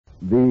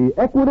The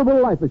Equitable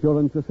Life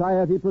Assurance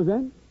Society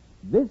presents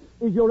This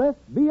Is Your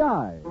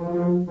FBI.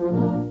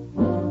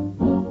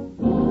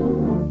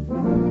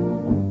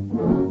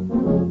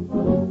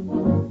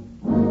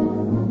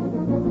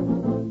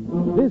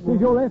 This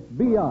is Your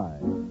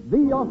FBI,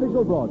 the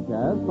official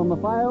broadcast from the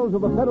files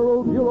of the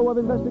Federal Bureau of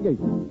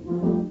Investigation.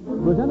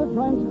 Presented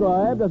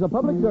transcribed as a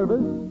public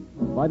service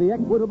by the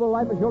Equitable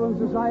Life Assurance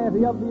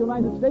Society of the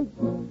United States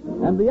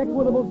and the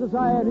Equitable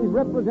Society's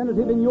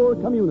representative in your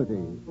community.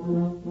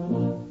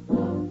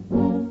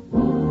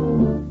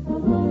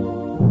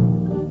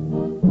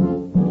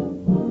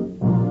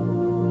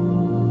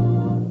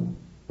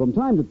 From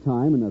time to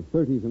time, in their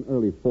 30s and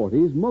early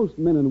 40s, most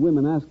men and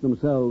women ask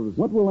themselves,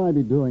 what will I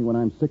be doing when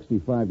I'm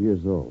 65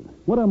 years old?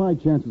 What are my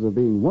chances of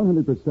being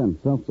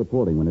 100%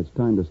 self-supporting when it's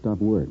time to stop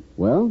work?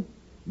 Well,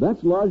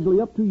 that's largely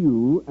up to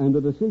you and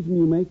the decision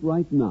you make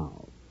right now.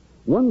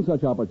 One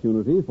such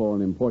opportunity for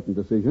an important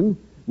decision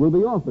will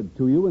be offered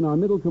to you in our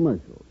middle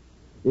commercial.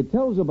 It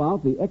tells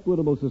about the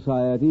Equitable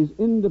Society's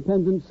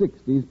Independent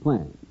 60s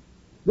plan.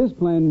 This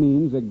plan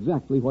means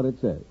exactly what it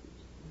says.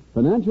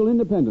 Financial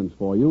independence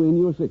for you in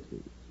your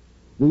 60s.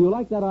 Do you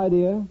like that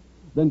idea?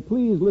 Then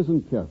please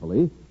listen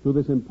carefully to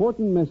this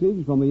important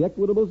message from the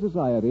Equitable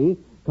Society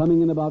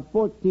coming in about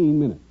 14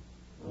 minutes.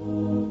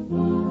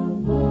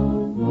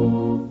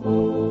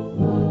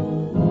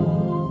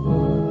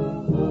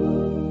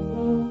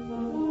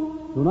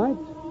 Tonight,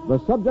 the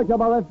subject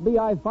of our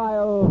FBI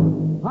file,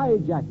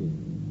 hijacking.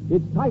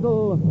 Its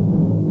title,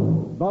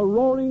 The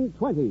Roaring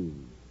Twenties.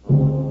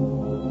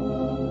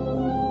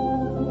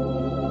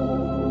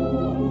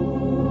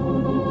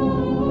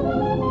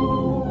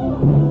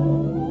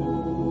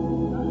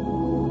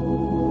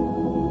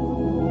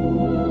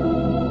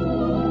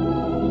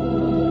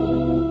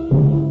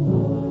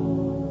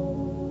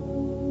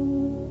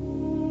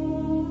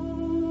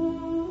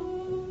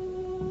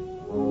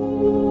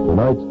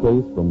 Tonight's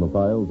case from the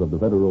files of the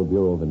Federal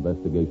Bureau of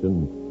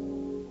Investigation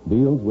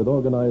deals with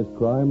organized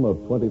crime of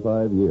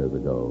 25 years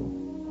ago.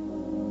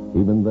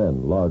 Even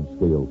then,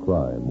 large-scale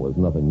crime was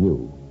nothing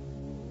new.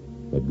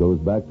 It goes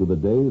back to the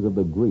days of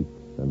the Greeks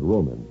and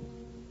Romans.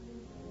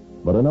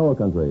 But in our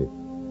country,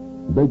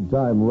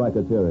 big-time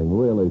racketeering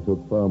really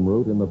took firm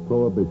root in the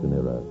Prohibition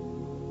era,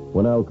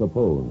 when Al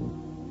Capone,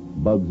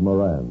 Bugs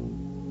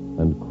Moran,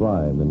 and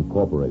Crime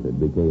Incorporated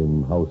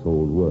became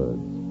household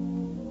words.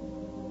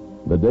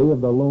 The day of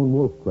the lone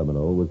wolf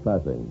criminal was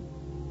passing.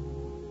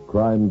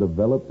 Crime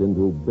developed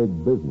into big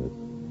business.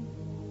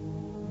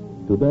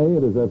 Today,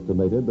 it is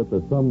estimated that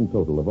the sum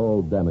total of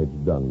all damage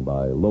done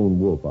by lone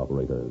wolf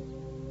operators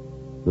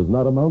does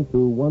not amount to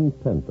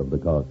 1/10 of the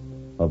cost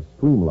of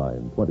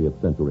streamlined 20th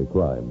century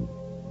crime.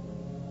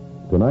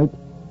 Tonight,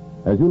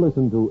 as you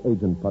listen to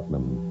Agent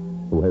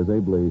Putnam, who has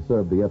ably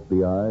served the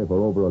FBI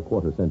for over a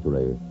quarter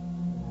century,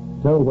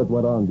 tell what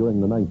went on during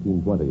the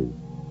 1920s.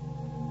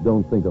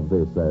 Don't think of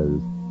this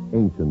as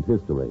ancient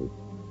history,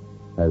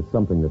 as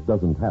something that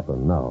doesn't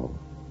happen now.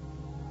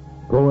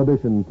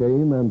 Prohibition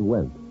came and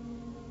went,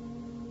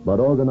 but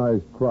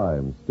organized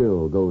crime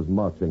still goes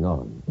marching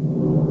on.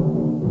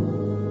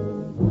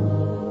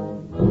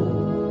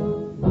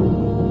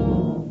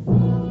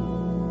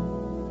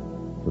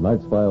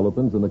 Tonight's file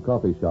opens in the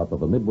coffee shop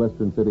of a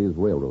Midwestern city's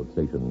railroad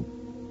station.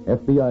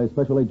 FBI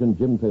Special Agent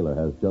Jim Taylor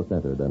has just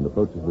entered and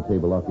approaches the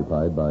table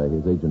occupied by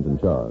his agent in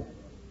charge.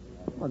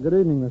 Well, good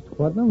evening, Mr.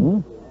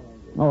 Putnam.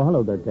 Oh,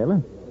 hello there,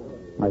 Taylor.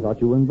 I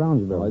thought you were in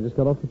Brownsville. I just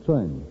got off the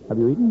train. Have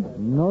you eaten?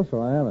 No, sir,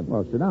 I haven't.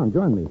 Well, sit down.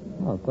 Join me.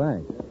 Oh,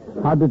 thanks.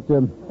 How'd it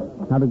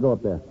go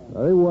up there?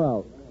 Very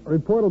well. A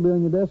report will be on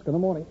your desk in the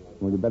morning.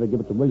 Well, you better give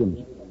it to Williams.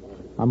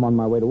 I'm on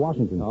my way to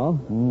Washington. Oh?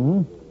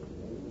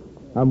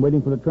 Mm-hmm. I'm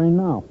waiting for the train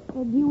now.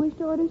 Do you wish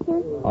to order,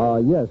 sir?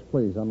 Yes,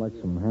 please. I'd like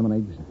some ham and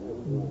eggs.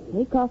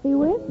 Okay, coffee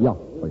with? Yeah,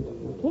 please.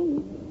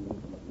 Okay.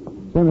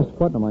 Say, Mr.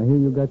 Putnam, I hear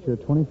you got your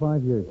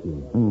 25-year key.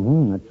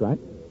 Mm-hmm, that's right.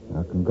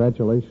 Now,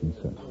 congratulations,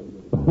 sir.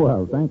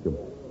 Well, thank you.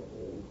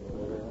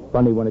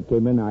 Funny, when it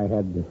came in, I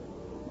had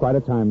quite a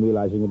time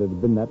realizing it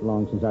had been that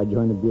long since I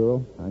joined the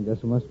Bureau. I guess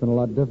it must have been a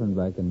lot different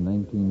back in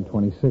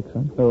 1926,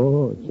 huh?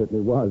 Oh, it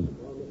certainly was.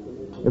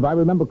 If I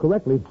remember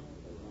correctly,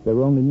 there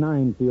were only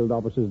 9 field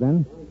officers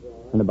then,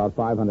 and about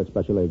 500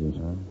 special agents.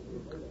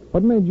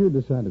 What made you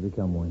decide to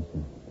become one,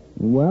 sir?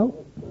 Well,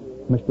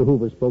 Mr.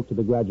 Hoover spoke to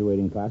the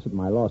graduating class at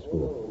my law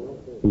school.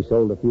 He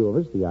sold a few of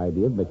us the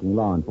idea of making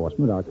law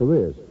enforcement our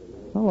careers.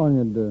 How long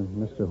had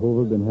Mr.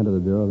 Hoover been head of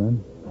the Bureau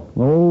then?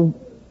 Oh,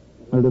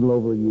 a little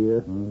over a year.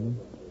 Mm-hmm.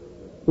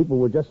 People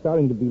were just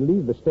starting to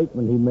believe the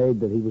statement he made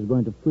that he was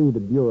going to free the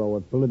Bureau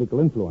of political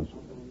influence.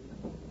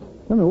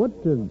 Tell me, what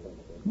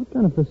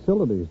kind of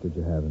facilities did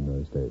you have in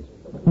those days?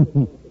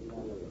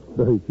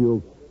 Very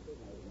few.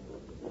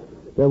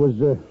 There was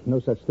no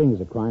such thing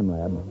as a crime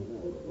lab.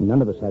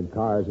 None of us had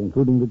cars,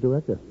 including the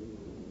director.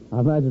 I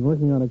imagine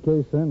working on a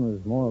case then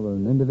was more of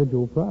an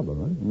individual problem,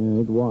 right?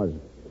 Yeah, it was.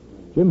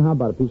 Jim, how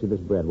about a piece of this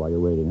bread while you're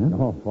waiting, huh?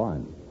 Oh,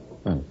 fine.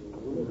 Thanks.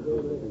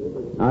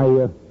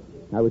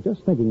 I was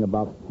just thinking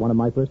about one of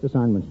my first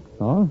assignments.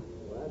 Oh?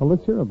 Well,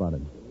 let's hear about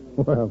it.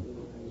 Well,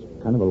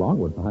 kind of a long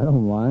one. I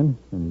don't mind.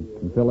 And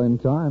can fill in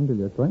time till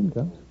your train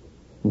comes.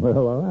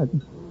 Well, all right.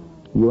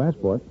 You asked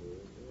for it.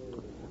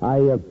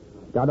 I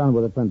got on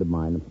with a friend of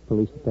mine, a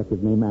police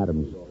detective named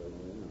Adams.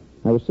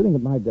 I was sitting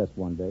at my desk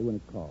one day when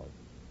he called.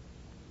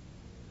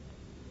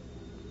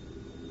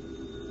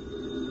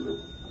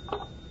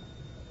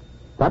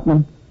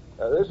 Putnam.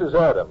 This is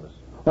Adams.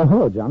 Oh,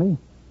 hello, Johnny.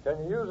 Can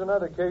you use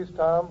another case,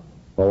 Tom?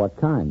 Well, what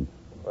kind?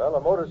 Well,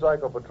 a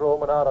motorcycle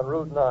patrolman out on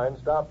Route 9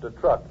 stopped a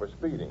truck for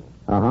speeding.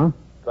 Uh-huh.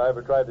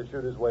 Driver tried to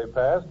shoot his way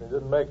past, and he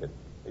didn't make it.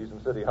 He's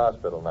in City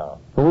Hospital now.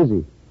 Who is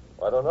he?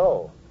 I don't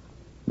know.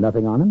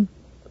 Nothing on him?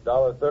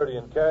 $1.30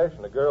 in cash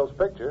and a girl's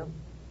picture.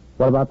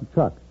 What about the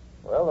truck?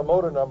 Well, the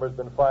motor number's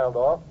been filed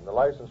off, and the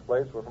license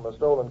plates were from a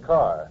stolen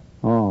car.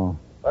 Oh.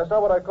 That's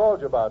not what I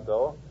called you about,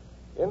 though.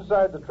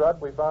 Inside the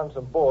truck, we found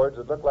some boards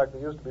that looked like they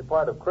used to be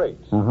part of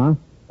crates. Uh-huh.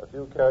 A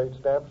few carried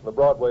stamps from the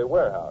Broadway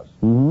warehouse.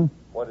 Mm-hmm.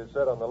 What it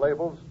said on the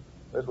labels,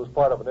 this was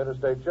part of an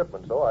interstate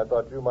shipment, so I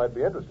thought you might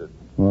be interested.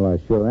 Well, I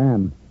sure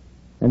am.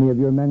 Any of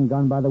your men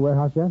gone by the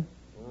warehouse yet?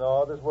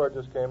 No, this word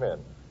just came in.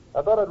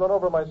 I thought I'd run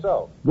over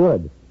myself.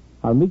 Good.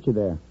 I'll meet you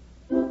there.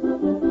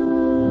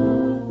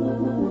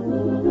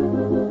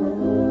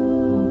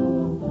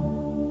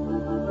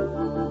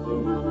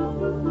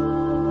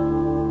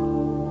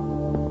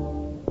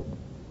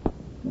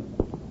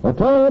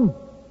 Tom!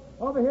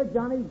 Over here,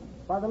 Johnny,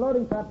 by the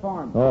loading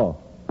platform. Oh.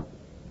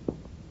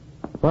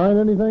 Find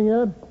anything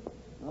yet?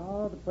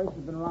 Oh, the place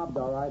has been robbed,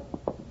 all right.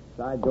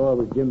 Side door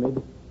was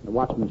jimmied. The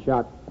watchman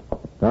shot.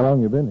 How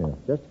long you been here?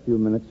 Just a few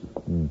minutes.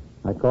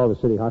 I called the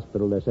city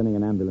hospital. They're sending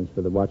an ambulance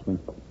for the watchman.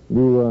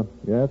 You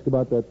ask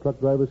about that truck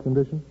driver's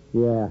condition?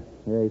 Yeah,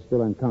 he's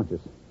still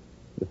unconscious.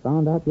 You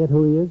found out yet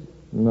who he is?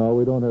 No,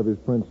 we don't have his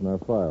prints in our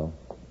file.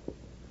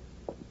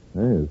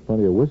 Hey, there's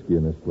plenty of whiskey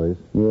in this place.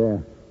 Yeah.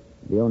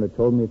 The owner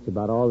told me it's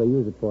about all they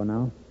use it for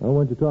now. Well,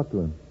 when'd you talk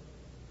to him?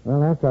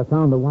 Well, after I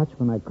found the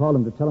watchman, I called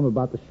him to tell him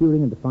about the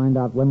shooting and to find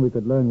out when we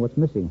could learn what's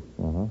missing.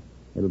 Uh-huh.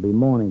 It'll be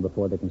morning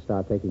before they can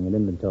start taking an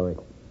inventory.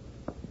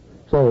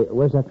 Say,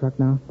 where's that truck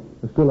now?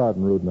 It's still out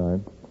in Route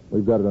 9.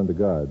 We've got it under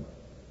guard.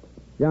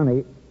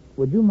 Johnny,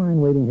 would you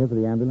mind waiting here for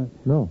the ambulance?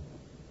 No.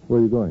 Where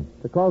are you going?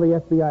 To call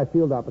the FBI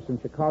field office in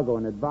Chicago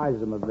and advise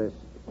them of this.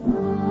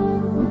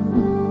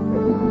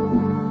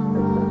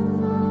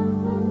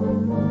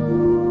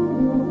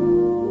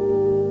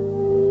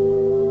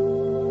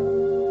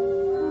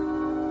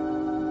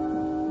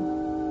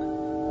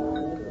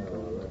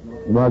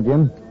 Well,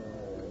 Jim,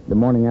 the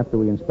morning after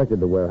we inspected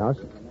the warehouse,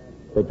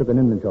 they took an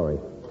inventory.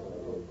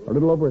 A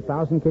little over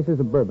 1,000 cases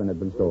of bourbon had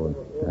been stolen.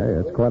 Hey,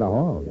 that's quite a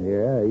haul.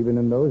 Yeah, even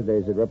in those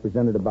days, it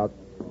represented about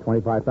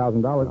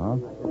 $25,000.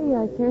 Here you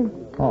are, sir.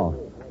 Oh,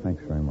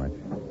 thanks very much.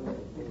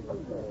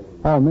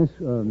 Oh, miss,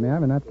 may I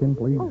have a napkin,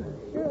 please? Oh,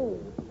 sure.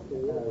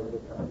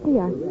 Here you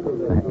are.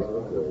 Thanks.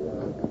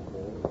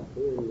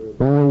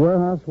 The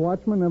warehouse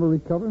watchman never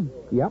recovered?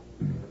 Yep,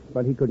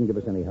 but he couldn't give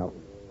us any help.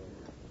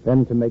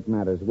 Then, to make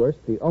matters worse,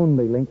 the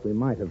only link we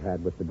might have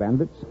had with the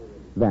bandits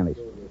vanished.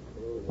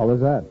 What was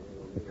that?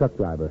 The truck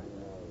driver.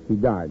 He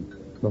died.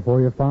 Before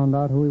you found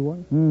out who he was?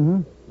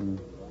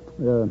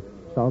 Mm-hmm.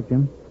 Salt,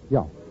 Jim?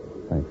 Yeah.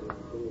 Thanks.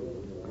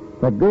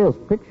 That girl's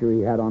picture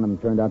he had on him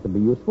turned out to be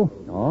useful.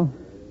 Oh?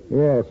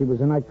 Yeah, she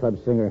was a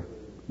nightclub singer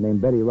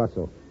named Betty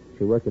Russell.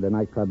 She worked at a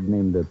nightclub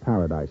named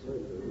Paradise.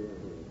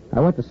 I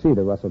went to see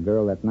the Russell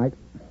girl that night.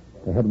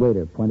 The head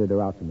waiter pointed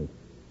her out to me.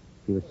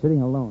 She was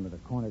sitting alone at a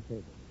corner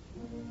table.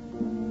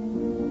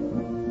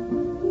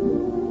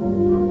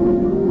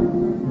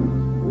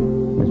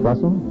 Miss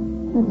Russell?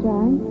 That's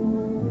right.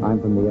 I'm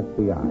from the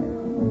FBI.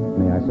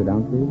 May I sit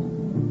down, please?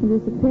 Is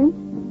this a pinch?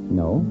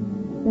 No.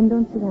 Then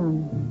don't sit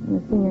down. I'm a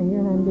singer here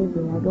and I'm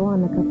busy. I'll go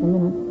on in a couple of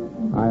minutes.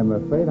 I'm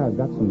afraid I've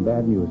got some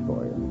bad news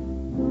for you.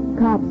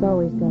 Cops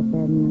always got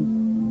bad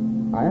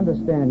news. I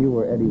understand you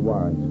were Eddie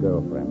Warren's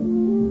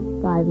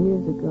girlfriend. 5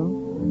 years ago.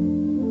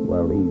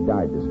 Well, he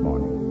died this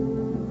morning.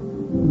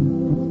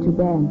 That's too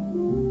bad.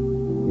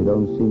 You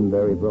don't seem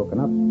very broken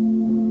up.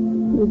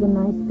 He was a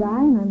nice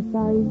guy, and I'm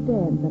sorry he's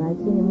dead, but I've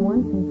seen him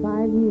once in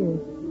 5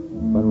 years.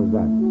 When was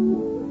that?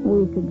 A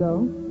week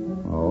ago.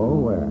 Oh,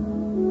 where?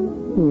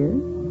 Here.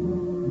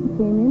 He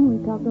came in,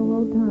 we talked the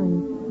whole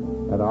time.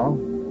 At all?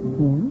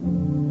 Yeah?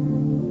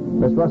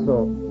 Miss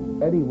Russell,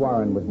 Eddie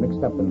Warren was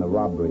mixed up in the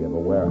robbery of a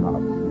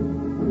warehouse.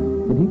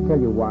 Did he tell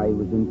you why he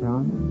was in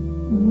town?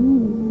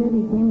 He said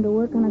he came to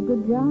work on a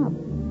good job.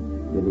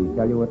 Did he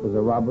tell you it was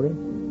a robbery?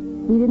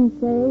 He didn't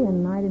say,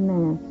 and I didn't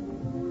ask.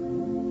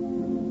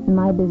 In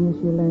my business,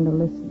 you learn to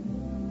listen.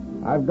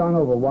 I've gone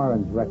over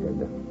Warren's record.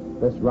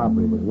 This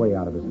robbery was way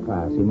out of his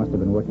class. He must have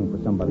been working for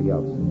somebody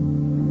else.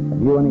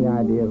 Have you any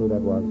idea who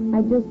that was?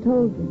 I just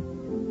told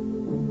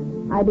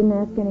you. I didn't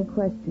ask any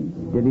questions.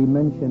 Did he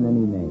mention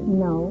any names?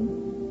 No.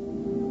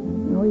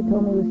 No, he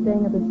told me he was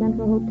staying at the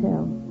Central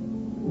Hotel.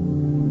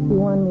 He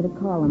wanted me to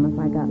call him if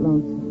I got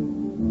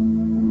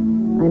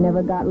lonesome. I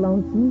never got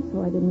lonesome,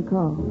 so I didn't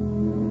call.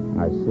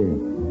 I see.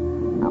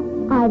 Now,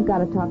 I've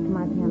got to talk to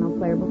my piano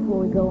player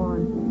before we go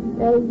on.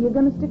 You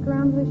going to stick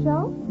around for the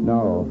show?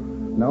 No.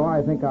 No,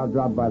 I think I'll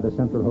drop by the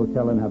Central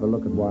Hotel and have a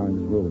look at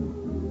Warren's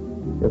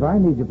room. If I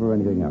need you for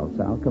anything else,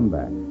 I'll come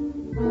back.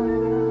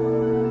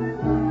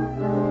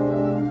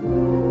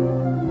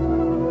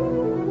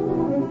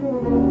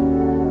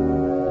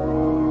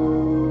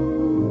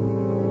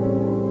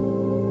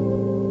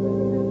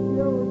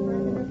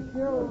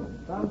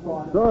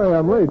 Sorry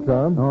I'm late,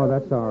 Tom. Oh,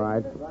 that's all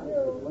right.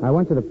 I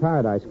went to the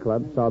Paradise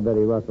Club, saw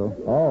Betty Russell.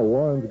 Oh,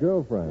 Warren's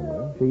girlfriend,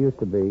 huh? She used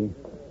to be.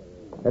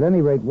 At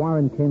any rate,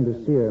 Warren came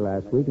to see her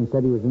last week and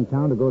said he was in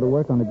town to go to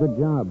work on a good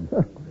job.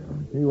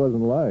 He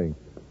wasn't lying.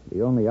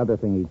 The only other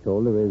thing he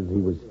told her is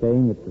he was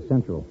staying at the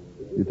Central.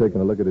 You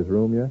taking a look at his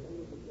room yet?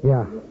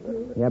 Yeah.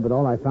 Yeah, but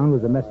all I found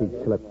was a message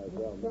slip.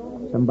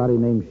 Somebody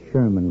named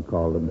Sherman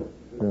called him.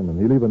 Sherman.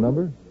 He leave a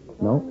number?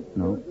 No.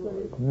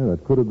 Yeah,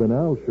 that could have been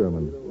Al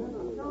Sherman.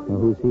 Well,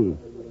 who's he?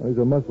 Well, he's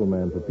a muscle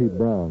man for Pete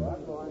Brown.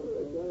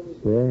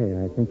 Say,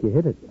 I think you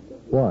hit it.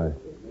 Why?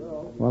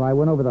 Well, I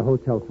went over the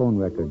hotel phone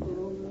records.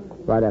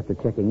 Right after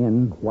checking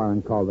in,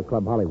 Warren called the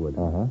Club Hollywood.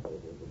 Uh-huh.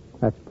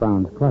 That's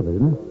Brown's club,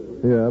 isn't it?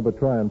 Yeah, but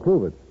try and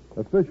prove it.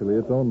 Officially,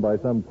 it's owned by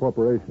some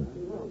corporation.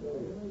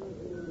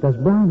 Does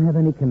Brown have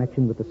any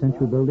connection with the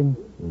Century Building?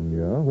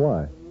 Yeah,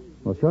 why?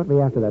 Well,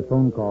 shortly after that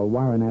phone call,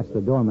 Warren asked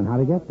the doorman how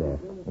to get there.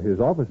 His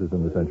office is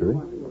in the Century.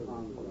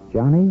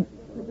 Johnny,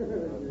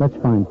 let's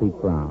find Pete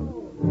Brown.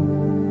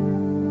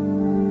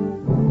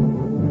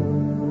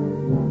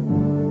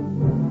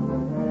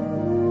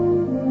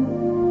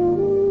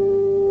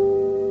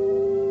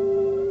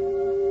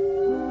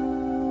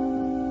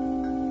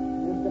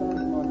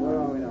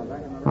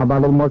 How about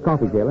a little more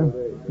coffee, Taylor?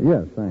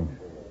 Yes, thanks.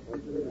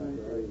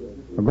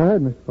 Well, go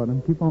ahead, Mr.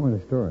 Putnam. Keep on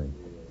with the story.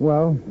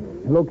 Well,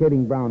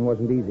 locating Brown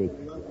wasn't easy.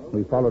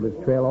 We followed his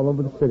trail all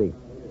over the city.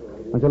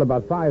 Until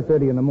about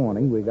 5:30 in the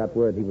morning, we got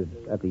word he was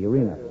at the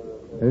arena.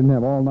 They didn't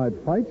have all-night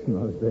fights in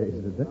those days,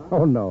 did they?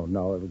 Oh, no.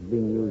 It was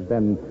being used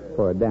then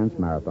for a dance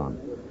marathon.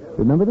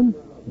 Remember them?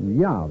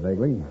 Yeah,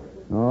 vaguely.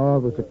 Oh,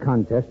 it was a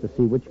contest to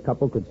see which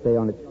couple could stay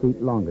on its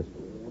feet longest.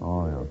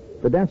 Oh, yeah.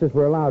 The dancers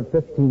were allowed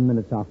 15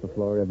 minutes off the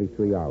floor every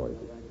 3 hours.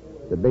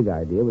 The big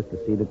idea was to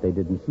see that they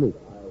didn't sleep.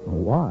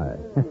 Why?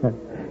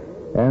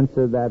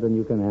 Answer that and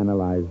you can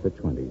analyze the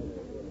 20s.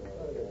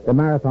 The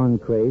marathon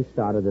craze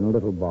started in a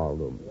little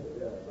ballroom.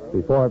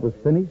 Before it was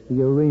finished,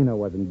 the arena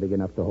wasn't big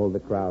enough to hold the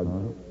crowd.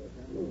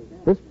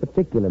 This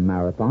particular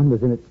marathon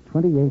was in its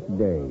 28th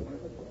day.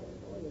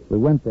 We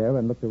went there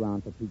and looked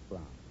around for Pete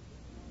Brown.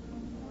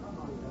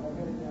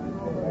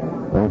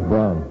 There's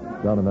Brown,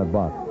 down in that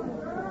box.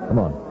 Come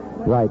on.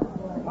 Right.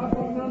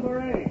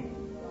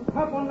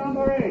 Couple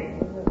number 8.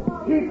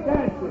 Keep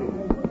dancing.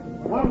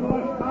 One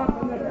more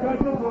stop and the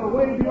judges will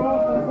wave you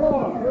off the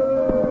floor.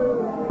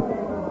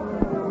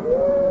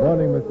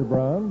 Morning, Mr.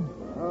 Brown.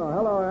 Oh,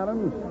 hello,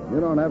 Adams. You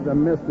don't have to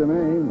miss the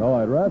name. No,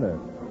 I'd rather.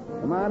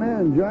 Come on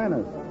in, join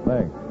us.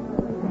 Thanks.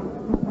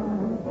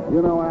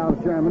 You know Al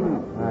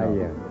Sherman?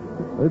 Yeah.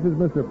 This is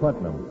Mr.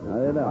 Putnam.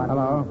 How you doing?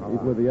 Hello.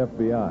 He's with the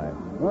FBI.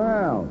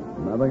 Well,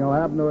 nothing will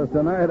happen to us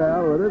tonight,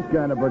 Al, with this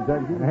kind of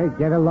protection. Hey,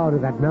 get a load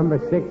of that number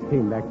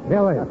 16. They're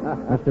killing.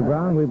 Mr.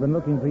 Brown, we've been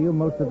looking for you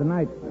most of the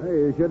night.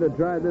 Hey, you should have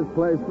tried this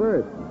place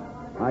first.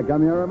 I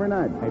come here every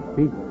night. Hey,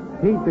 Pete,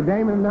 the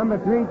dame in the number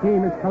 3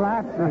 team is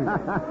collapsing.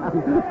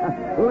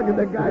 Look at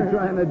the guy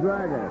trying to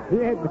drag her.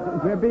 Yeah,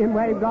 they're being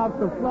waved off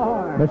the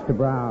floor. Mr.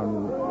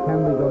 Brown,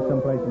 can we go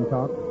someplace and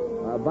talk?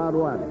 About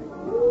what?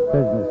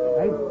 Business.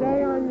 Hey,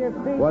 stay on your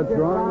feet. What's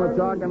wrong with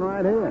Florence. talking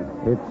right here?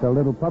 It's a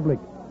little public.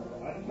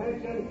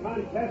 Attention,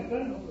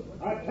 contestants.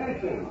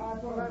 Attention.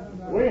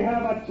 We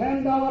have a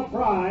 $10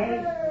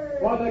 prize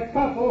for the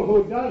couple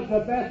who does the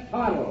best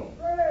huddle.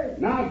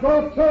 Now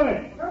go to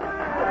it.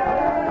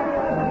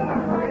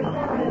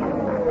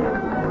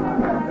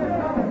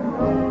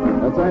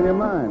 What's on your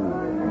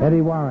mind?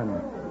 Eddie Warren,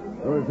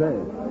 Who's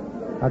he?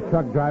 a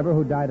truck driver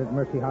who died at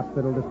Mercy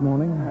Hospital this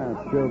morning.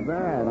 That's too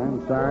bad.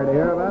 I'm sorry to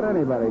hear about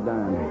anybody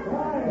dying.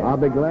 I'll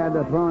be glad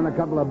to throw in a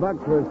couple of bucks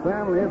for his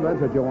family if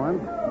that's what you want.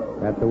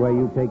 That's the way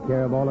you take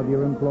care of all of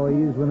your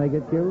employees when they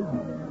get killed?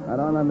 I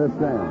don't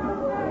understand.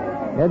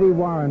 Eddie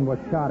Warren was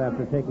shot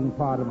after taking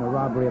part in the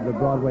robbery of the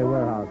Broadway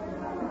warehouse.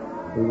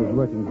 He was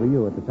working for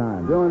you at the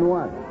time. Doing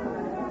what?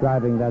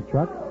 Driving that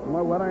truck?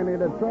 Well, what I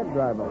need a truck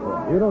driver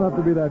for? You don't have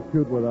to be that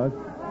cute with us.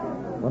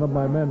 One of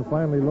my men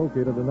finally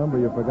located the number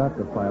you forgot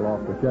to file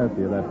off the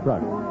chassis of that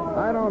truck.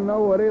 I don't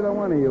know what either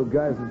one of you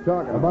guys is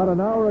talking about. About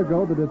an hour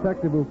ago, the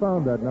detective who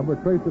found that number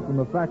traced it from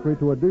the factory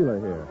to a dealer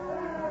here.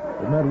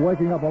 It meant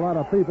waking up a lot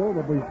of people,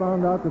 but we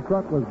found out the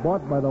truck was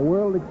bought by the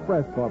World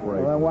Express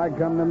Corporation. Well, then why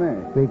come to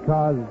me?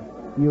 Because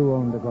you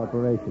own the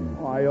corporation.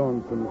 Oh, I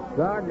own some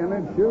stock in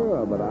it,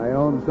 sure, but I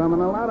own some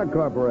in a lot of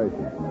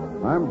corporations.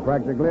 I'm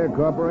practically a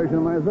corporation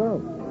myself.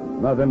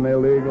 Nothing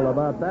illegal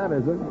about that,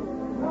 is it?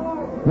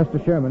 Mr.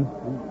 Sherman?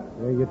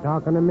 Are you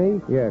talking to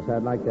me? Yes,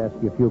 I'd like to ask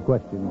you a few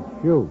questions.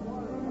 Shoot.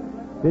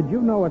 Did you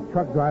know a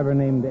truck driver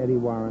named Eddie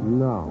Warren?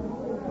 No.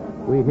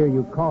 We hear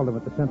you called him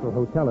at the Central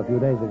Hotel a few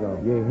days ago.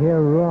 You hear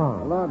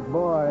wrong. Look,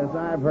 boys,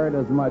 I've heard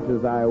as much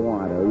as I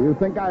want to. You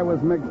think I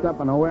was mixed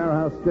up in a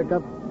warehouse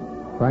stick-up?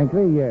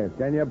 Frankly, yes.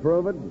 Can you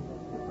prove it?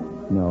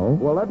 No.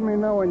 Well, let me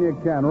know when you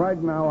can.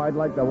 Right now, I'd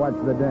like to watch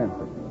the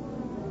dancing.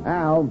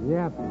 Al.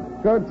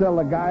 Yep. Go tell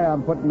the guy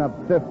I'm putting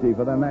up 50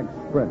 for the next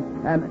sprint.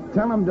 And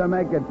tell him to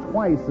make it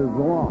twice as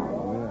long.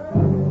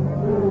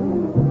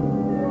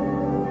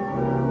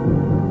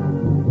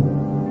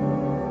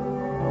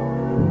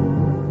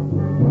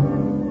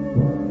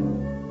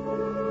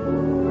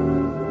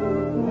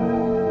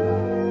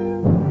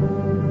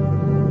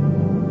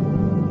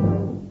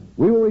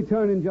 We will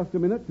return in just a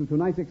minute to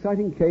tonight's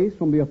exciting case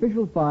from the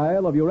official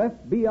file of your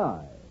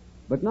FBI.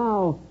 But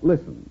now,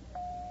 listen.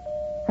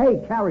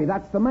 Hey, Carrie,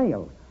 that's the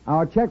mail.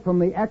 Our check from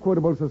the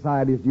Equitable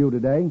Society is due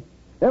today.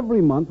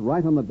 Every month,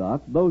 right on the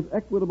dot, those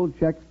equitable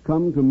checks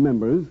come to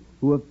members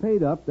who have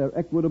paid up their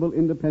Equitable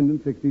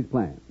Independent 60s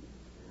plans.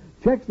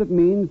 Checks that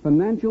mean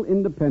financial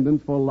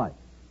independence for life.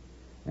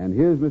 And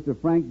here's Mr.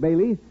 Frank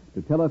Bailey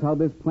to tell us how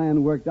this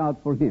plan worked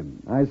out for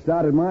him. I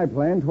started my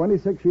plan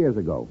 26 years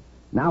ago.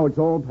 Now it's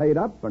all paid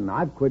up, and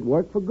I've quit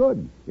work for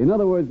good. In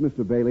other words,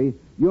 Mr. Bailey,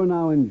 you're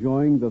now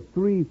enjoying the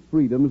 3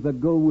 freedoms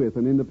that go with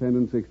an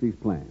independent 60s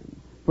plan.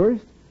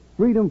 First,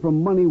 freedom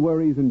from money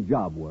worries and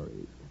job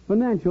worries.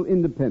 Financial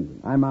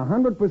independence. I'm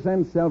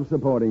 100%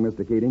 self-supporting,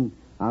 Mr. Keating.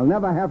 I'll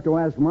never have to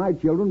ask my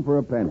children for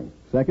a penny.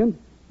 Second,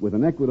 with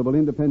an Equitable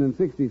Independent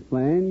 60s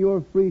plan,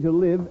 you're free to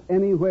live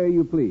anywhere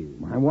you please.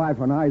 My wife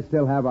and I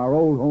still have our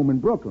old home in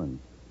Brooklyn.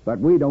 But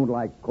we don't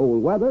like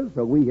cold weather,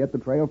 so we hit the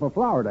trail for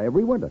Florida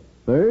every winter.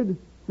 Third,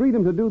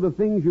 freedom to do the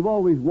things you've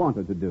always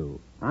wanted to do.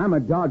 I'm a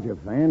Dodger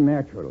fan,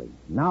 naturally.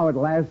 Now at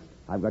last,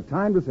 I've got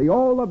time to see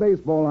all the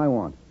baseball I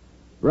want.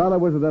 Brother,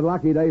 was it a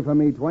lucky day for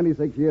me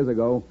 26 years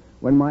ago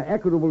when my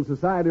Equitable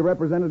Society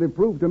representative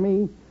proved to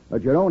me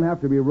that you don't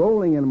have to be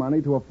rolling in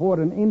money to afford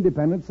an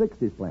independent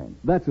 60s plan.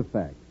 That's a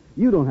fact.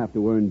 You don't have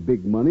to earn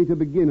big money to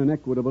begin an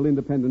Equitable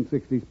Independent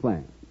 60s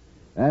plan.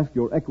 Ask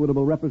your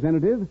Equitable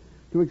representative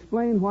to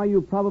explain why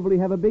you probably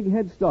have a big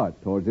head start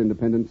towards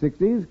independent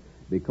 60s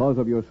because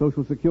of your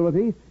Social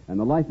Security and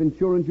the life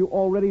insurance you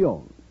already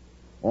own.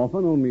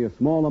 Often only a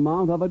small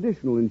amount of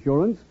additional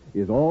insurance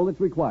is all that's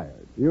required.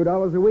 A few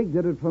dollars a week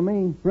did it for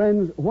me.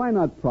 Friends, why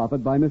not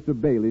profit by Mr.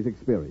 Bailey's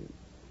experience?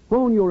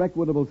 Phone your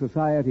Equitable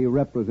Society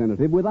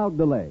representative without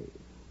delay,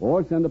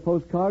 or send a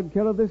postcard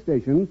care of this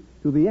station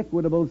to the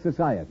Equitable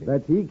Society.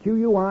 That's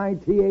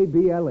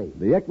EQUITABLE.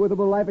 The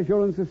Equitable Life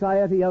Assurance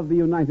Society of the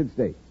United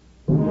States.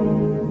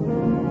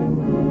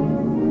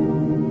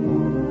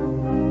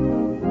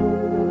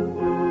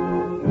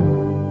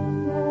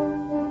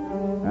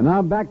 And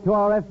now back to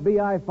our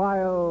FBI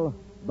file,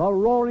 The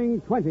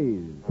Roaring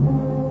Twenties.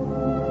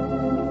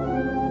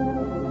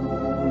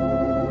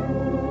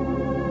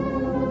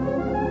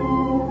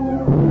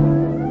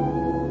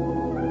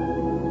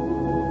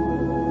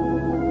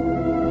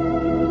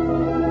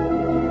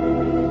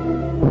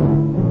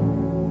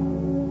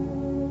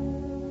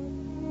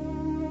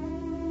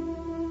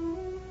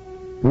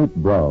 Pete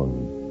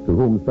Brown, to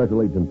whom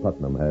Special Agent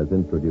Putnam has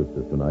introduced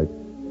us tonight,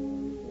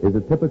 is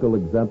a typical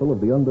example of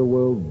the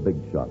underworld big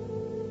shot,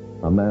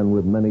 a man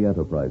with many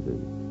enterprises,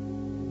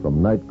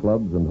 from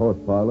nightclubs and horse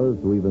parlors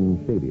to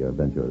even shadier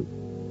ventures.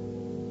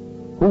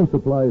 Who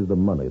supplies the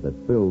money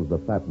that fills the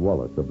fat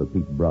wallets of the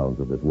Pete Browns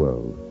of this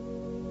world?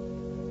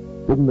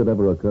 Didn't it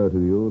ever occur to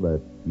you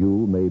that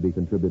you may be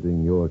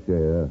contributing your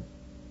share?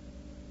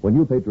 When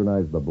you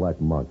patronize the black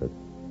market,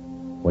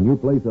 when you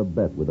place a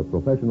bet with a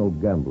professional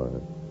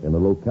gambler in a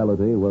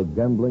locality where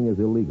gambling is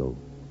illegal,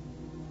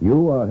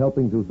 you are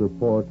helping to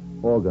support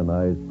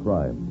organized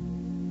crime.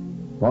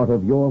 Part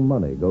of your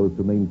money goes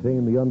to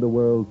maintain the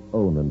underworld's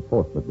own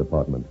enforcement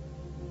department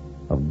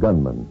of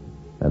gunmen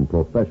and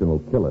professional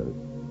killers.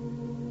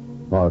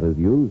 Part is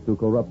used to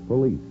corrupt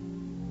police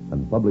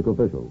and public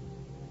officials.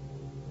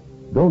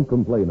 Don't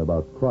complain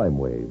about crime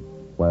waves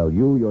while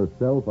you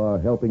yourself are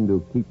helping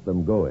to keep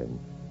them going.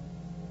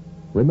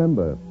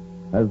 Remember,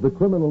 as the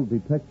criminal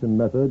detection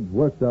methods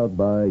worked out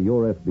by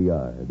your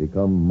FBI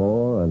become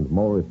more and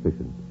more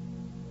efficient,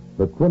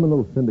 the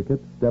criminal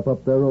syndicates step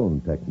up their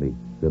own techniques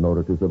in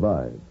order to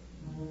survive.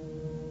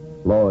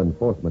 Law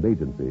enforcement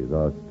agencies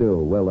are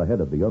still well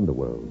ahead of the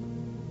underworld.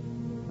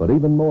 But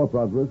even more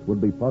progress would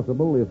be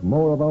possible if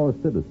more of our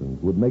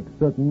citizens would make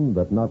certain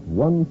that not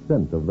 1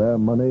 cent of their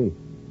money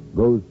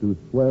goes to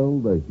swell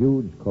the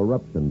huge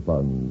corruption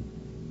funds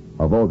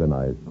of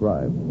organized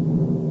crime.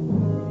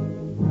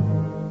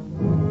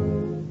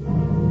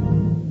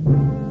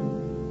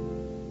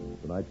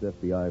 Tonight's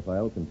FBI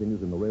file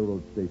continues in the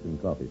railroad station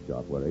coffee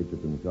shop where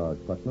Agent in Charge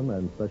Putnam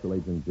and Special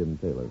Agent Jim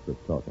Taylor sit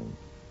talking.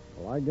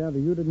 Well, I gather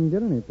you didn't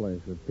get any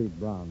place with Pete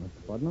Brown,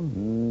 Mr.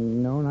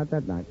 Putnam. No, not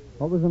that night.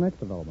 What was the next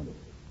development?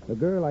 The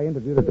girl I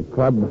interviewed at the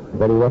club,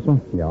 Betty Russell?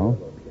 Yeah.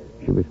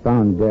 She was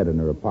found dead in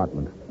her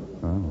apartment.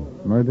 Oh,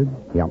 murdered?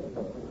 Yeah.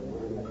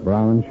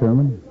 Brown and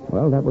Sherman?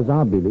 Well, that was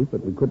our belief,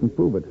 but we couldn't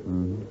prove it.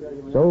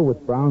 Mm-hmm. So,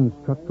 with Brown's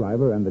truck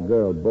driver and the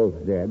girl both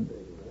dead,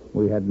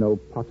 we had no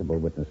possible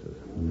witnesses.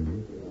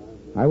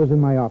 Mm-hmm. I was in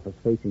my office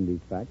facing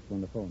these facts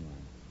when the phone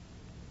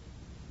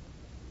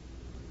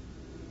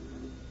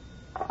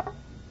rang.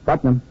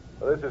 Putnam.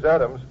 This is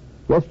Adams.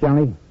 Yes,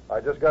 Johnny.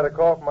 I just got a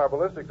call from our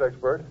ballistics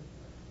expert.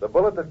 The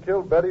bullet that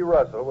killed Betty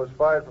Russell was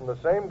fired from the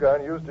same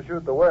gun used to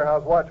shoot the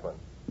warehouse watchman.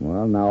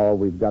 Well, now all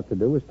we've got to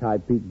do is tie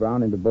Pete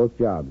Brown into both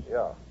jobs.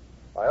 Yeah.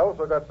 I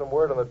also got some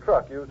word on the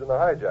truck used in the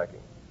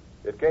hijacking.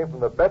 It came from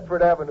the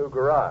Bedford Avenue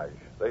garage.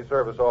 They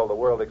service all the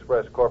World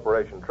Express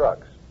Corporation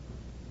trucks.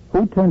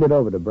 Who turned it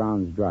over to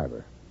Brown's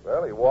driver?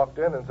 Well, he walked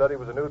in and said he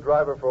was a new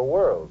driver for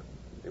World.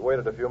 He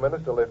waited a few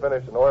minutes till they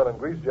finished an oil and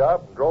grease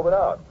job and drove it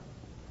out.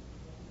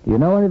 Do you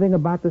know anything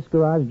about this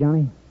garage,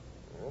 Johnny?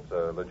 It's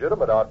a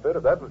legitimate outfit,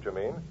 if that's what you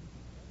mean.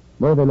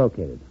 Where are they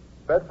located?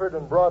 Bedford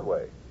and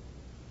Broadway.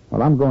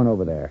 Well, I'm going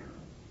over there.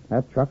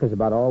 That truck is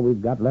about all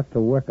we've got left to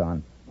work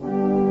on.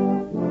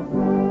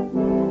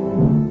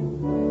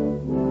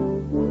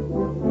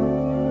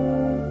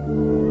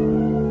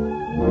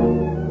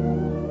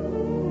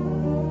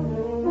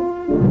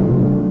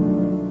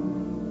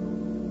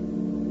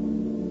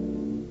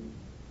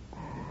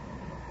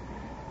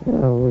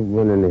 Oh, we've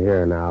been in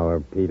here an hour,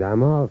 Pete.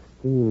 I'm all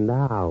steamed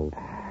out.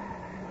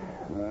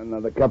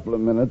 Another couple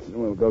of minutes, and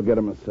we'll go get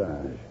a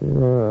massage.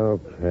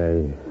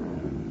 Okay.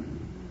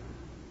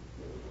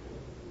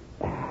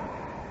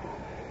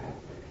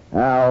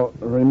 Al,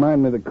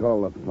 remind me to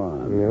call the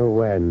farm.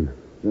 When?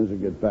 As soon as we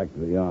get back to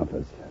the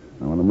office.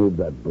 I want to move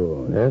that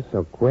board. They're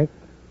so quick.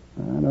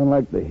 I don't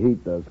like the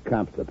heat those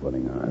cops are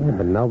putting on. Yeah,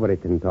 but nobody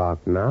can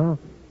talk now.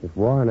 If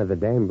Warren or the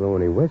dame blew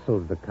any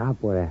whistles, the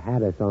cop would have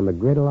had us on the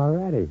griddle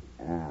already.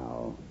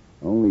 Al,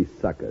 only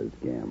suckers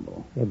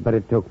gamble. Yeah, but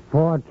it took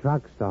 4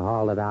 trucks to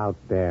haul it out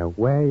there.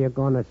 Where are you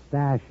going to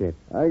stash it?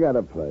 I got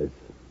a place.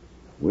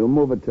 We'll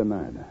move it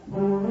tonight.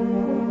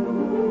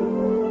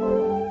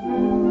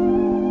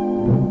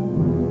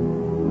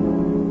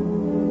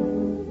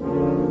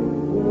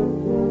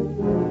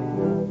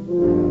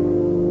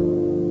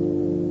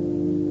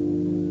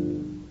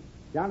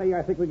 Johnny,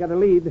 I think we got a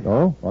lead.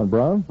 Oh, on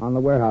Brown? On the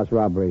warehouse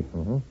robbery.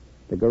 Mm-hmm.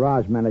 The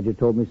garage manager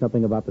told me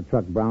something about the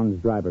truck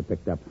Brown's driver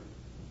picked up.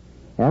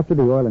 After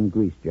the oil and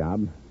grease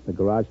job, the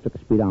garage took a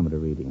speedometer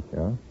reading.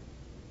 Yeah?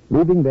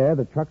 Leaving there,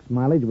 the truck's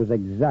mileage was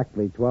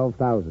exactly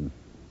 12,000.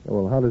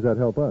 Well, how does that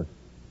help us?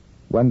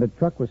 When the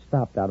truck was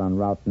stopped out on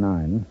Route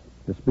 9,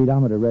 the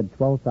speedometer read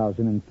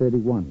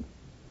 12,031.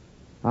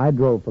 I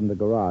drove from the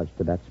garage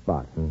to that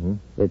spot. Mm-hmm.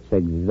 It's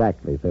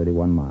exactly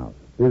 31 miles.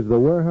 Is the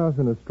warehouse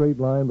in a straight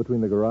line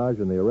between the garage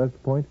and the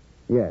arrest point?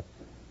 Yes.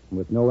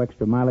 With no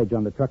extra mileage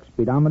on the truck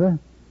speedometer,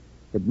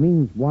 it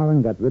means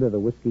Warren got rid of the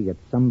whiskey at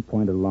some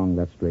point along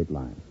that straight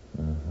line.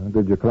 Uh-huh.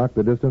 Did you clock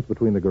the distance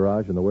between the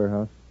garage and the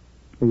warehouse?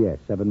 Yes,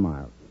 7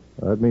 miles.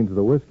 That means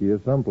the whiskey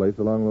is someplace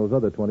along those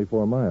other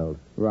 24 miles.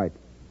 Right.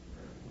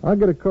 I'll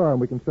get a car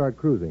and we can start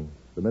cruising.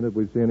 The minute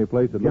we see any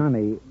place that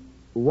Johnny,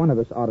 one of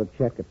us ought to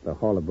check at the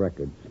Hall of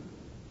Records.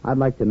 I'd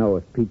like to know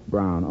if Pete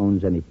Brown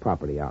owns any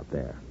property out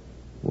there.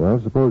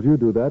 Well, suppose you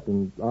do that,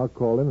 and I'll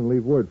call in and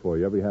leave word for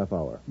you every half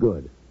hour.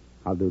 Good.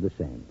 I'll do the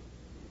same.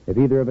 If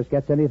either of us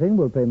gets anything,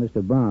 we'll pay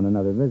Mr. Brown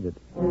another visit.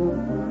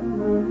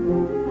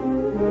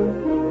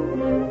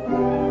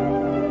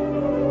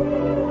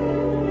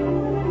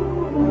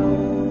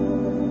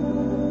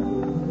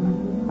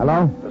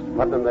 Hello? Mr.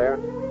 Putnam there?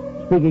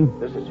 Speaking.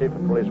 This is Chief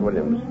of Police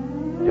Williams.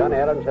 John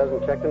Adams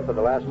hasn't checked in for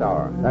the last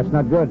hour. That's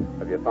not good.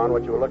 Have you found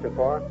what you were looking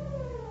for?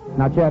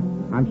 Not yet.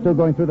 I'm still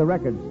going through the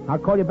records. I'll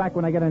call you back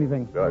when I get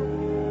anything. Good.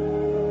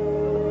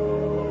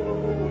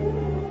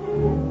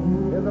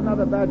 Here's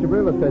another batch of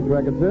real estate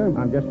records, sir.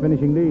 I'm just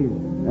finishing these.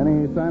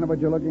 Any sign of what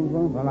you're looking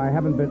for? Well, I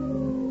haven't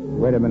been...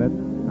 Wait a minute.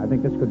 I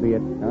think this could be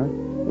it. Huh?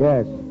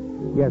 Yes.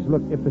 Yes,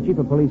 look, if the chief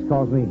of police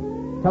calls me,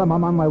 tell him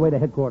I'm on my way to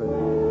headquarters.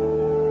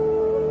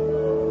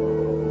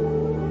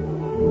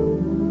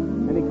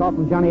 Any call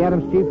from Johnny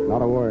Adams, Chief?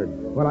 Not a word.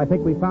 Well, I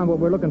think we found what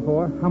we're looking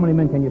for. How many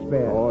men can you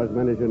spare? Oh, as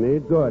many as you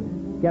need. Good.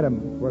 Get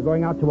him. We're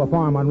going out to a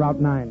farm on Route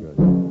 9. Good.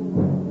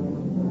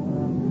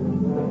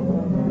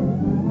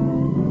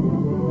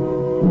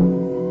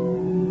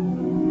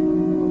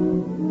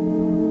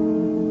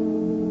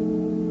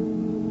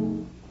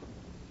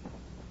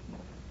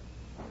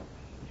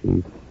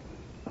 Chief,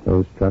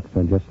 those trucks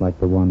are just like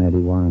the one Eddie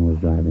Warren was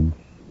driving.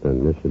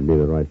 Then this should be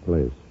the right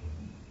place.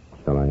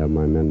 Shall I have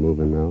my men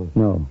moving now?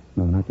 No,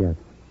 not yet.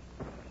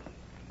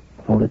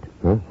 Hold it.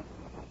 Huh?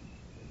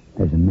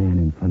 There's a man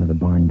in front of the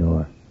barn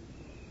door.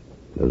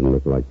 Doesn't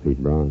look like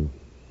Pete Brown.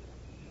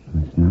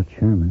 It's not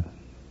Sherman.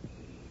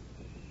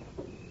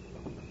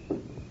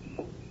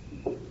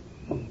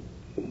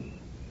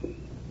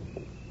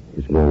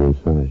 He's going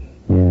inside.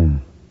 Yeah.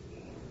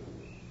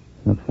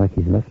 Looks like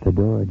he's left the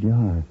door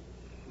ajar.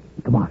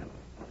 Come on.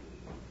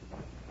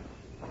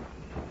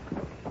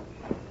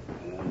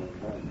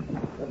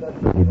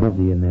 Pretty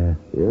busy in there.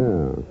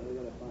 Yeah.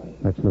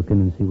 Let's look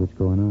in and see what's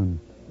going on.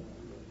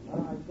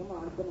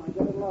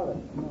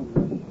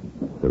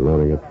 They're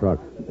loading a truck.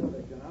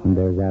 And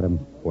there's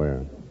Adams,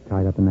 Where?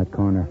 tied up in that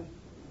corner.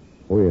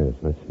 Oh, yes,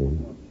 I see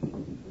him.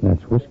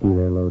 That's whiskey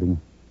they're loading.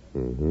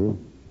 Mm-hmm.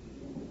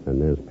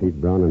 And there's Pete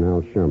Brown and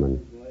Al Sherman.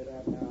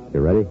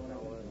 You ready?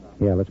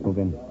 Yeah, let's move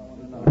in.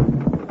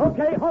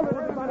 Okay, hold it,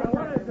 everybody.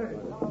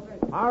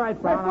 All right,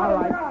 Brown, all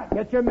right.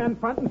 Get your men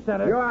front and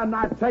center. You are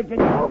not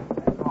taking...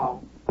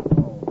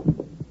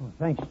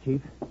 Thanks,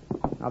 Chief.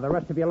 Now, the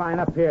rest of you line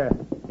up here.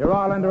 You're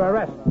all under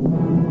arrest.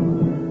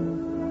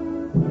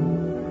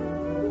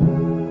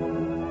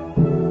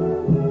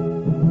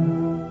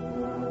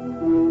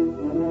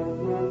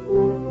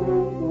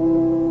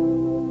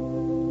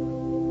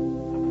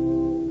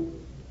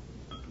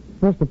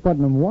 Mr.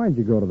 Putnam, why'd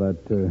you go to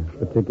that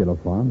particular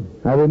farm?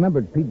 I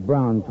remembered Pete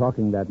Brown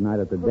talking that night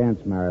at the dance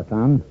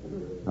marathon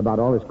about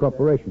all his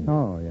corporations.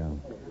 Oh, yeah.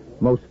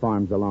 Most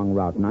farms along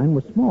Route 9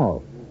 were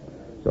small.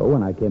 So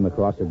when I came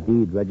across a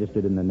deed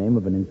registered in the name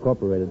of an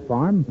incorporated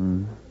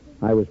farm,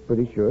 I was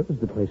pretty sure it was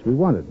the place we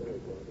wanted.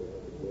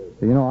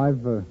 You know,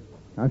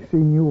 I've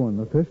seen you on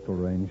the pistol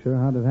range, sir.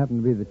 How did it happen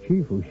to be the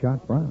chief who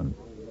shot Brown?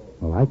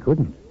 Well, I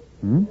couldn't.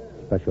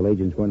 Special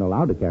agents weren't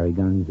allowed to carry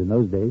guns in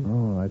those days.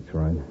 Oh, that's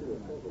right.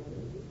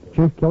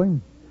 Chief kill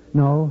him?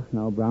 No,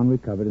 Brown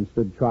recovered and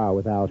stood trial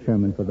with Al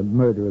Sherman for the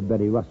murder of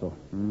Betty Russell.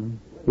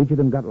 Each of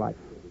them got life.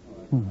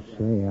 Oh,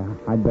 say,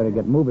 I'd better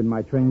get moving.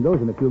 My train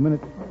goes in a few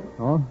minutes.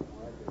 Oh?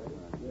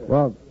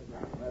 Well,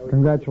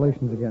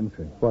 congratulations again,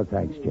 sir. Well,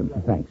 thanks, Jim.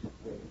 Thanks.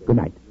 Good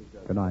night.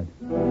 Good night.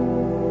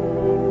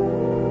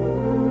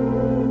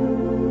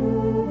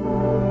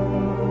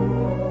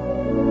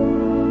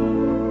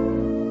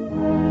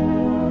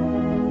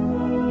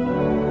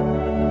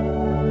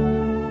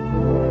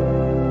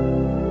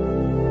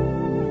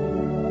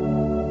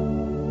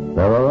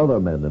 There are other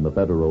men in the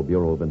Federal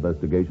Bureau of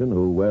Investigation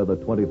who wear the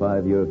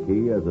 25-year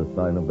key as a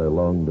sign of their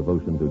long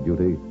devotion to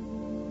duty.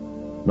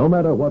 No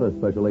matter what a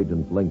special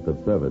agent's length of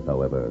service,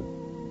 however,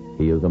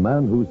 he is a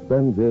man who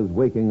spends his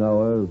waking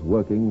hours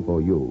working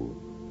for you,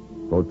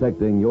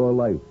 protecting your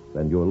life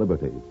and your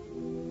liberty,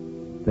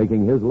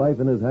 taking his life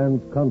in his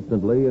hands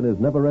constantly in his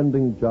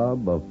never-ending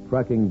job of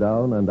tracking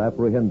down and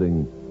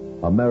apprehending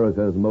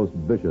America's most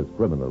vicious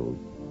criminals.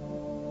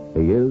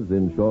 He is,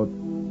 in short,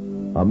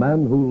 a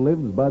man who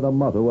lives by the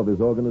motto of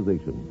his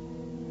organization,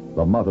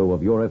 the motto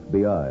of your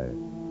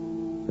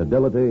FBI: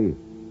 fidelity,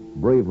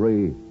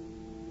 bravery,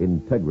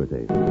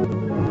 integrity.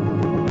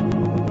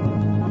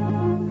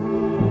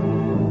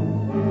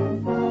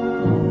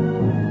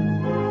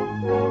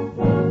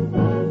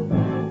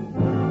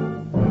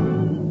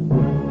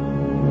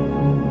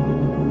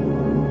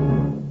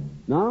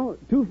 Now,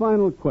 two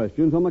final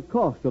questions on the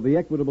cost of the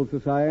Equitable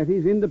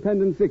Society's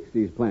Independent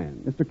 60s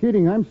plan. Mr.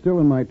 Keating, I'm still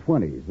in my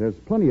 20s. There's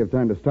plenty of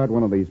time to start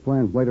one of these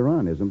plans later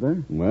on, isn't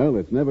there? Well,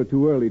 it's never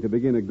too early to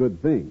begin a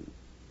good thing.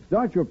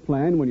 Start your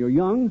plan when you're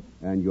young,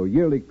 and your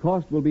yearly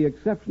cost will be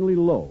exceptionally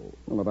low.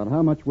 Well, about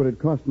how much would it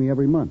cost me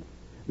every month?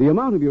 The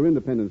amount of your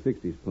Independent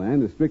 60s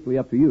plan is strictly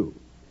up to you.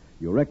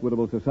 Your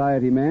Equitable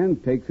Society man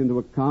takes into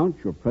account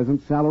your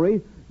present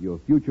salary, your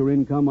future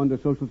income under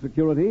Social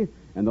Security,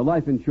 and the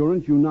life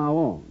insurance you now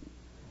own.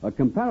 A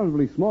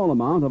comparatively small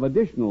amount of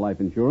additional life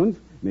insurance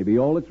may be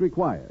all that's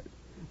required.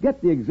 Get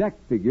the exact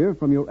figure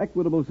from your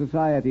Equitable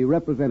Society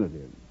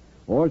representative,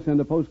 or send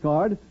a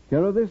postcard,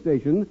 care of this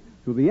station,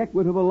 to the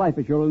Equitable Life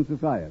Assurance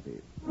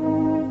Society.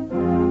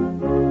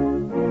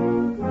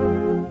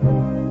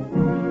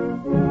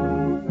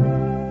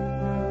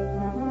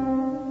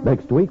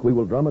 Next week, we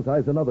will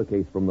dramatize another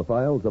case from the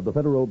files of the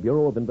Federal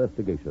Bureau of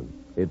Investigation.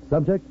 Its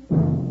subject,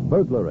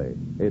 burglary.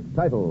 Its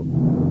title,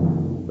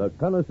 The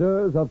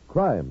Connoisseurs of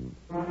Crime.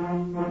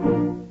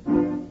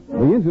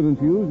 The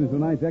incidents used in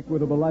tonight's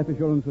Equitable Life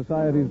Assurance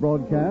Society's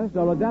broadcast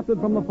are adapted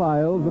from the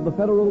files of the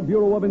Federal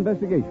Bureau of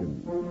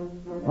Investigation.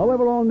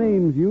 However, all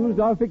names used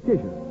are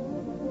fictitious,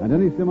 and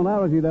any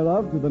similarity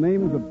thereof to the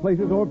names of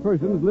places or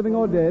persons, living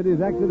or dead,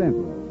 is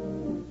accidental.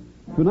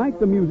 Tonight,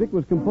 the music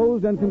was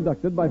composed and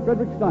conducted by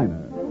Frederick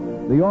Steiner.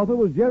 The author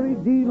was Jerry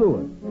D.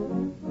 Lewis.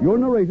 Your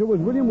narrator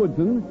was William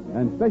Woodson,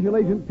 and Special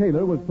Agent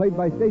Taylor was played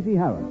by Stacey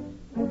Harris.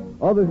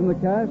 Others in the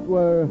cast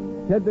were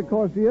Ted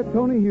DeCorsia,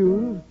 Tony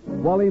Hughes,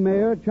 Wally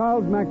Mayer,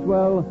 Charles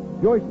Maxwell,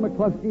 Joyce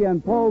McCluskey,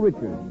 and Paul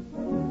Richards.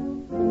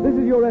 This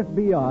Is Your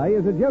FBI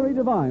is a Jerry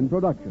Devine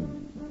production.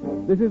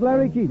 This is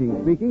Larry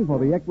Keating speaking for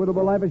the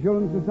Equitable Life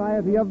Assurance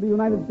Society of the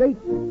United States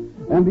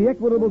and the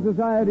Equitable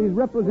Society's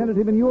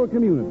representative in your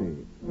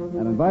community,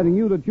 and inviting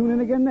you to tune in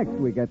again next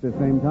week at the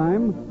same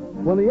time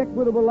when the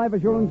Equitable Life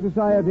Assurance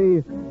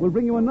Society will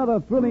bring you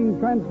another thrilling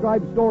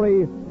transcribed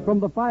story from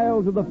the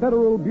files of the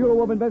Federal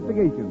Bureau of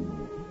Investigation.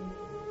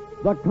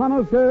 The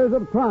Connoisseurs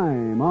of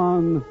Crime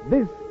on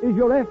This Is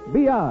Your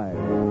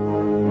FBI.